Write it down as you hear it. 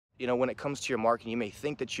You know, when it comes to your marketing, you may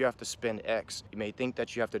think that you have to spend X. You may think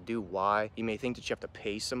that you have to do Y. You may think that you have to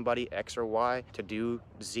pay somebody X or Y to do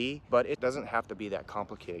Z, but it doesn't have to be that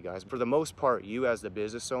complicated, guys. For the most part, you as the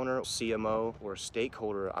business owner, CMO, or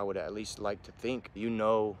stakeholder, I would at least like to think you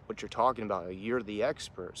know what you're talking about. You're the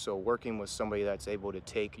expert. So working with somebody that's able to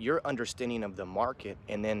take your understanding of the market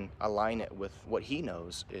and then align it with what he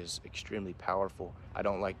knows is extremely powerful. I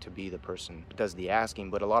don't like to be the person that does the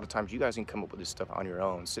asking, but a lot of times you guys can come up with this stuff on your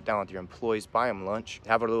own. Sit down with your employees, buy them lunch,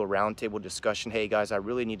 have a little roundtable discussion. Hey guys, I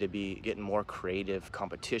really need to be getting more creative.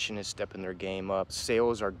 Competition is stepping their game up.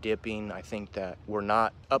 Sales are dipping. I think that we're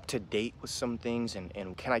not up to date with some things,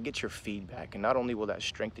 and can I get your feedback? And not only will that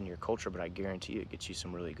strengthen your culture, but I guarantee you it gets you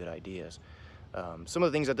some really good ideas. Some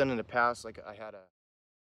of the things I've done in the past, like I had a